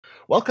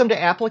Welcome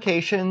to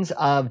Applications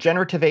of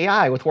Generative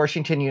AI with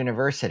Washington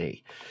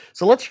University.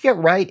 So let's get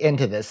right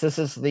into this. This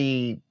is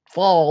the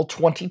fall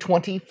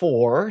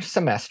 2024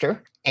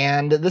 semester,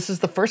 and this is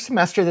the first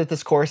semester that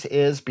this course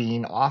is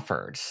being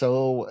offered.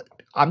 So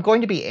I'm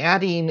going to be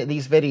adding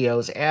these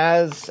videos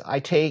as I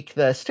take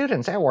the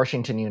students at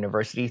Washington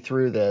University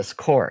through this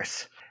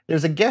course.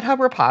 There's a GitHub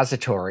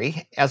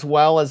repository as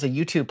well as a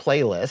YouTube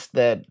playlist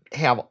that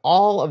have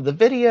all of the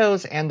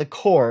videos and the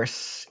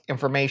course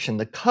information,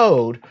 the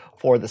code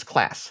for this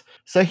class.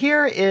 So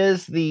here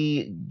is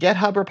the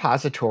GitHub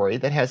repository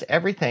that has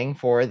everything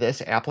for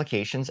this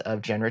Applications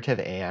of Generative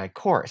AI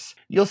course.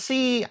 You'll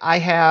see I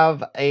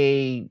have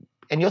and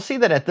you'll see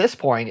that at this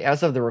point,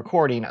 as of the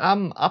recording,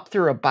 I'm up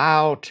through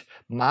about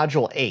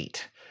Module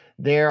 8.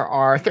 There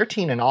are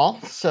 13 in all,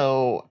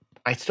 so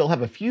I still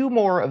have a few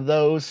more of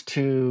those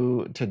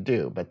to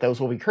do, but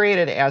those will be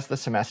created as the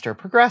semester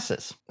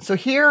progresses. So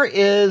here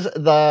is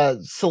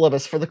the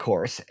syllabus for the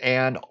course,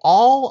 and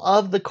all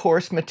of the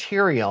course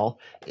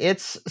material,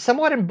 it's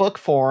somewhat in book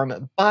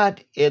form,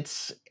 but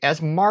it's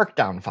as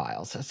markdown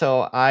files.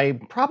 So I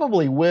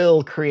probably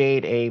will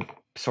create a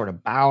sort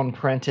of bound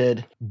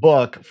printed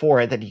book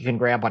for it that you can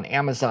grab on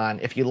Amazon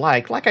if you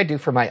like I do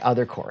for my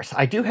other course.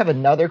 I do have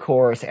another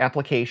course,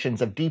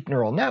 Applications of Deep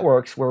Neural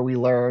Networks, where we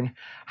learn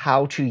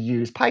how to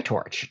use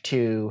PyTorch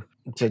to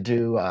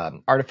do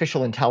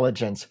artificial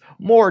intelligence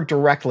more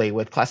directly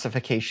with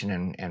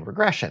classification and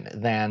regression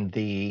than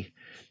the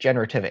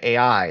generative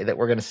AI that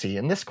we're going to see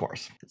in this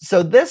course.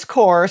 So this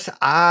course,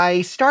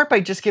 I start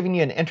by just giving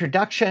you an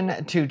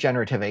introduction to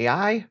generative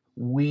AI.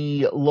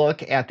 We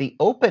look at the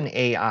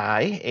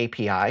OpenAI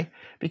API,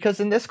 because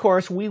in this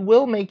course, we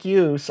will make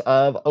use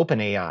of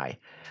OpenAI.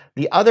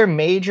 The other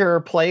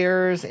major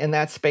players in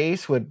that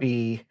space would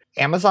be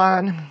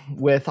Amazon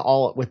with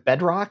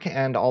Bedrock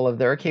and all of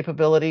their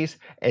capabilities,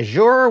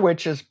 Azure,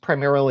 which is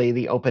primarily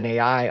the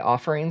OpenAI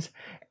offerings,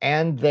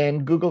 and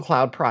then Google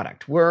Cloud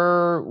Product.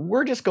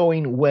 We're just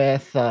going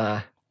with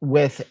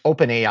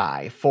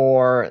OpenAI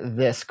for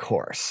this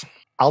course.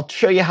 I'll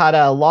show you how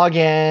to log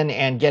in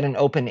and get an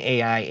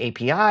OpenAI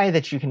API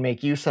that you can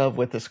make use of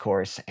with this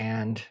course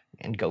and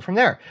go from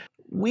there.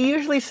 We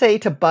usually say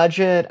to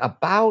budget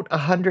about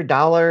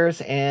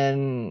 $100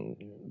 in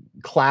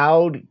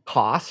cloud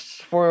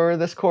costs for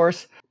this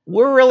course.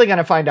 We're really going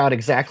to find out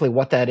exactly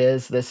what that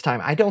is this time.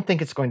 I don't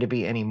think it's going to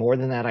be any more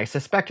than that. I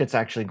suspect it's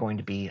actually going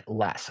to be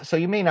less. So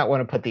you may not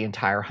want to put the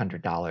entire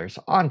 $100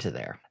 onto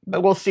there.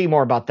 But we'll see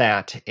more about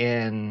that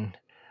in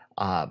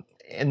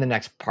the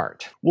next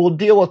part. We'll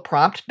deal with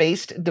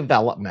prompt-based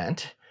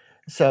development.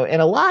 So in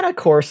a lot of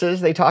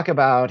courses, they talk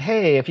about,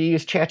 hey, if you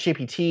use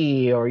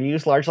ChatGPT or you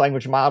use large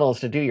language models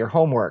to do your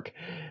homework,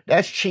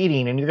 that's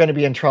cheating and you're going to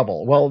be in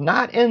trouble. Well,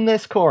 not in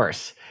this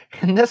course.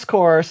 In this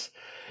course,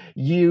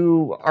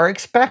 you are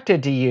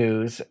expected to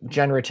use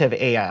generative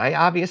AI.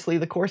 Obviously,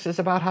 the course is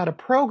about how to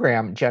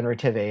program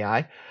generative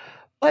AI,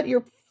 but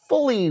you're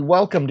fully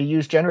welcome to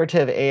use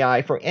generative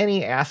AI for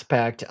any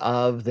aspect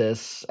of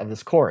this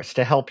course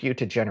to help you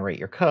to generate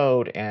your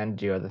code and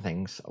do other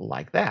things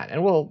like that.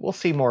 And we'll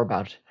see more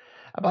about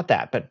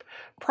that. But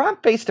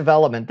prompt-based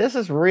development, this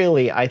is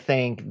really, I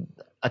think,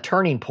 a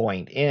turning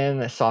point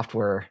in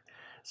software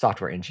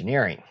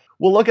engineering.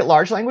 We'll look at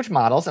large language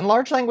models, and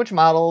large language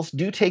models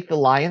do take the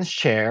lion's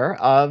share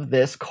of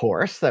this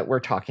course that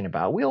we're talking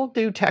about. We'll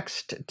do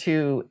text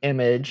to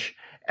image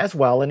as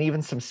well, and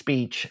even some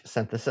speech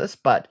synthesis,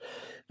 but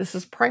this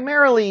is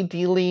primarily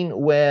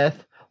dealing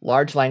with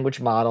large language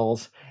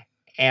models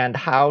and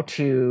how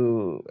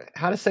to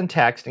send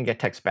text and get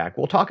text back.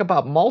 We'll talk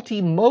about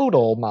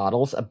multimodal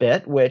models a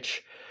bit,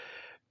 which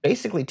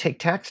basically take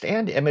text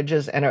and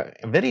images and a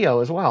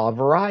video as well, a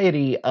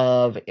variety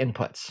of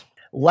inputs.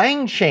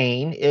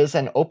 LangChain is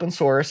an open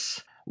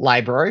source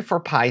library for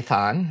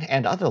Python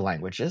and other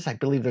languages. I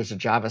believe there's a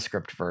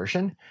JavaScript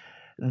version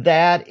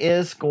that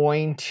we're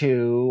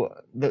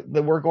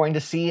going to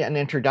see an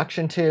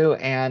introduction to,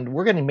 and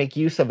we're going to make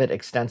use of it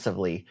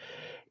extensively.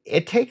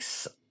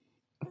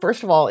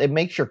 First of all, it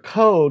makes your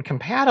code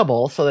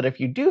compatible so that if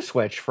you do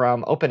switch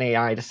from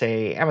OpenAI to,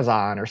 say,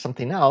 Amazon or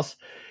something else,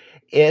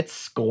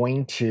 it's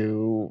going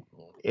to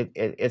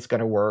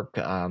work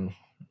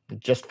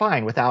just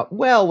fine without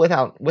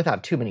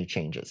too many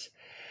changes.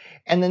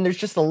 And then there's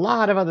just a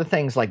lot of other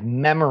things like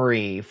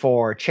memory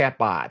for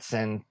chatbots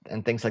and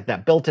things like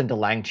that built into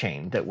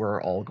LangChain that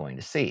we're all going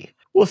to see.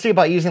 We'll see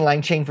about using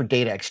LangChain for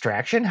data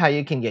extraction, how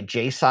you can get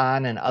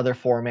JSON and other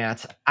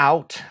formats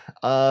out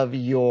of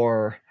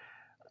your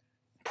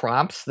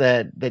prompts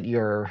that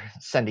you're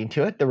sending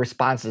to it, the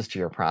responses to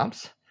your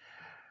prompts.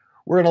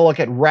 We're going to look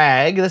at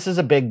RAG. This is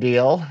a big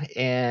deal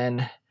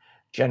in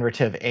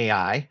generative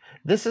AI.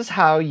 This is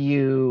how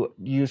you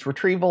use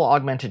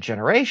Retrieval-Augmented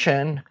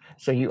Generation.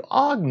 So you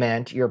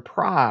augment your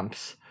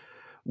prompts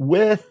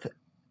with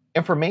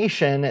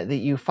information that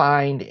you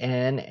find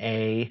in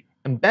a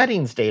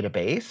embeddings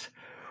database,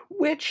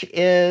 which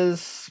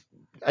is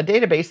a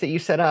database that you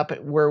set up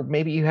where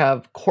maybe you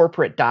have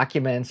corporate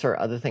documents or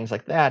other things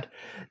like that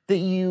that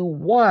you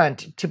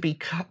want to be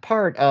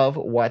part of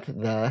what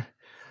the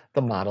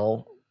the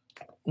model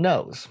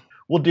knows.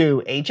 We'll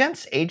do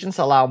agents. Agents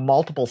allow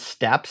multiple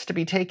steps to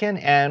be taken,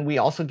 and we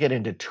also get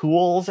into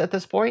tools at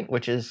this point,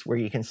 which is where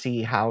you can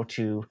see how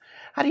to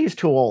use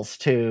tools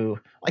to,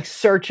 like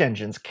search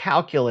engines,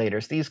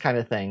 calculators, these kind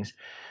of things,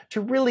 to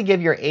really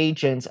give your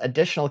agents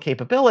additional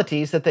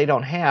capabilities that they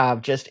don't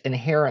have just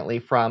inherently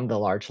from the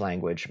large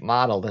language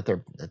model that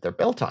they're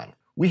built on.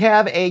 We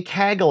have a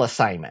Kaggle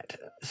assignment.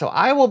 So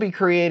I will be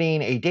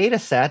creating a data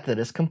set that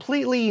is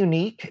completely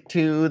unique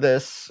to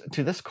this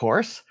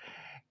course.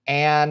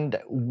 And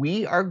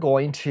we are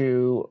going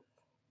to,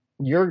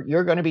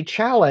 you're going to be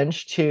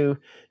challenged to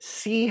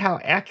see how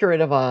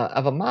accurate of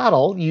a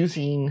model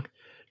using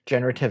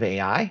generative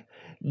AI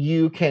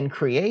you can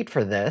create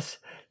for this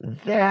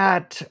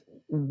that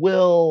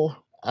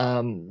will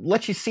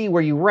let you see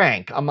where you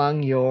rank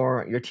among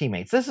your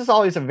teammates. This is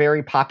always a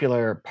very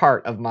popular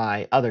part of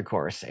my other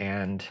course,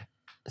 and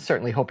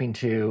certainly hoping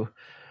to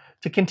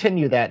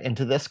continue that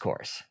into this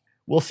course.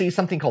 We'll see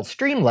something called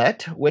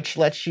Streamlit, which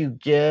lets you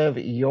give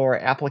your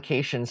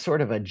application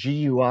sort of a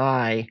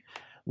GUI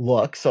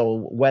look,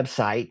 so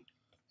website,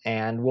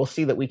 and we'll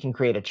see that we can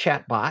create a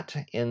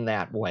chatbot in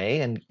that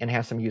way and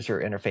have some user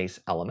interface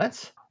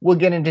elements. We'll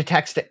get into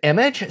text to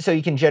image, so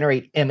you can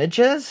generate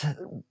images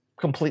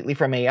completely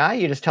from AI.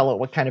 You just tell it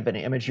what kind of an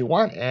image you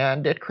want,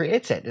 and it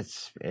creates it.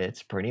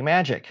 It's pretty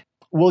magic.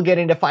 We'll get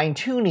into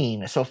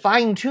fine-tuning. So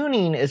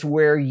fine-tuning is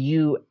where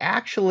you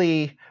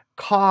actually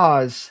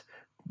cause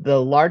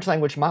the large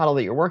language model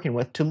that you're working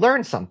with to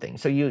learn something.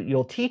 So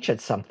you'll teach it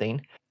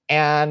something.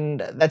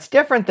 And that's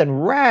different than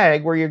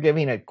RAG, where you're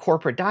giving it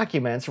corporate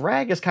documents.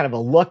 RAG is kind of a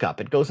lookup.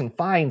 It goes and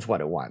finds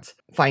what it wants.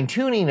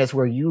 Fine-tuning is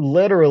where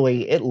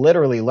it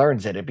literally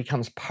learns it. It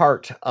becomes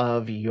part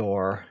of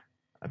your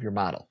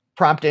model.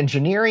 Prompt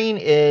engineering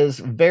is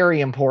very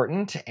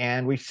important,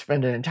 and we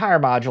spend an entire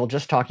module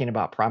just talking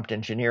about prompt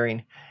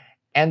engineering.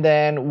 And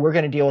then we're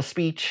going to deal with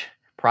speech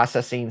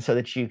processing so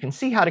that you can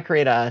see how to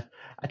create a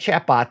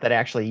chatbot that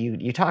actually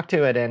you talk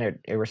to it and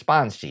it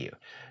responds to you.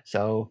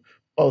 So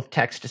both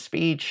text to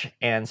speech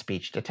and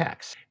speech to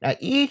text. Now,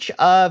 each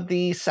of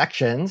these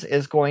modules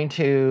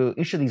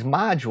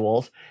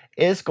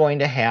is going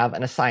to have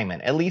an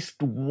assignment, at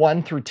least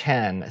 1 through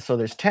 10. So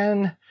there's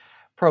 10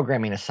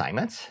 programming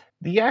assignments.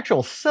 The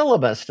actual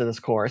syllabus to this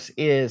course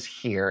is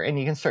here, and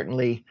you can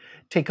certainly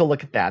take a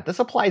look at that. This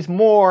applies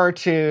more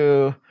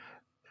to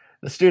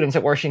the students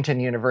at Washington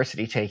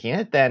University taking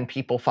it than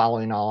people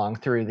following along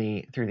through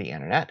the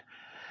internet.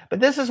 But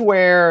this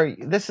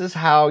is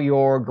how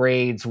your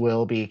grades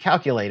will be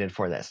calculated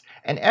for this.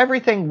 And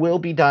everything will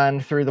be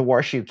done through the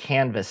WashU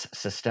Canvas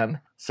system.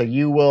 So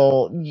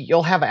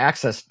you'll have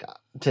access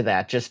to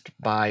that just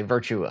by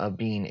virtue of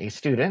being a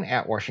student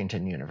at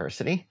Washington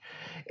University.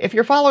 If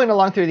you're following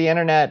along through the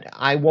internet,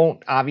 I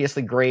won't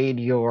obviously grade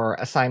your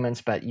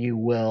assignments, but you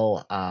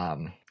will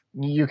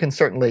you can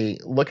certainly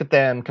look at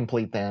them,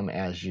 complete them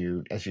as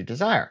you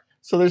desire.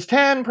 So there's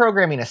 10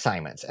 programming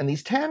assignments, and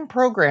these 10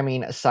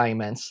 programming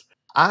assignments,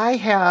 I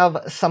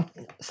have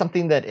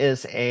something that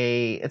is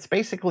it's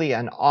basically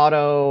an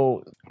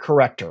auto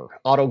corrector,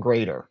 auto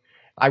grader.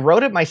 I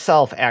wrote it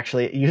myself,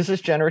 actually. It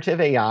uses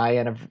generative AI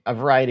and a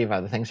variety of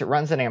other things. It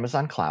runs in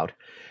Amazon Cloud.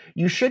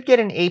 You should get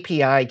an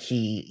API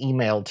key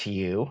emailed to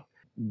you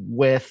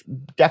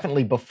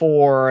definitely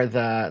before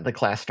the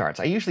class starts.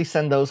 I usually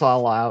send those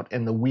all out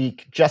in the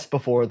week just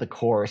before the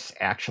course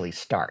actually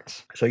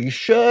starts. So you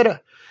should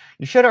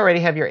already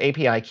have your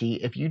API key.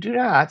 If you do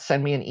not,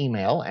 send me an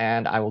email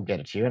and I will get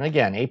it to you. And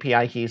again,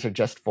 API keys are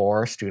just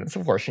for students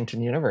of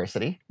Washington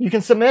University. You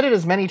can submit it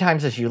as many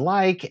times as you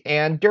like,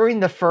 and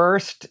during the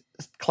first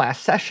class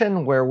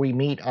session where we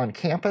meet on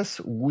campus,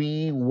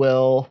 we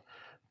will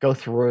go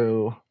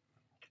through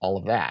all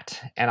of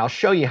that. And I'll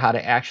show you how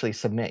to actually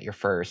submit your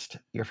first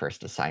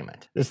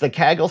assignment. This is the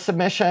Kaggle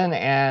submission,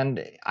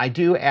 and I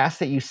do ask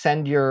that you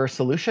send your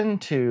solution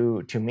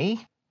to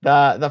me,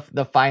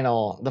 the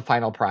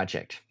final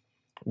project,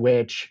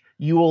 which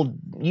you will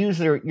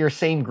use your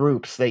same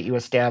groups that you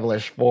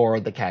establish for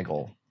the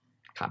Kaggle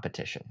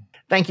competition.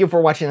 Thank you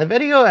for watching the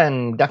video,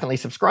 and definitely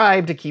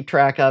subscribe to keep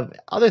track of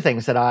other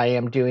things that I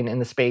am doing in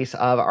the space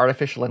of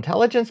artificial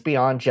intelligence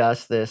beyond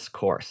just this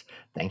course.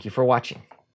 Thank you for watching.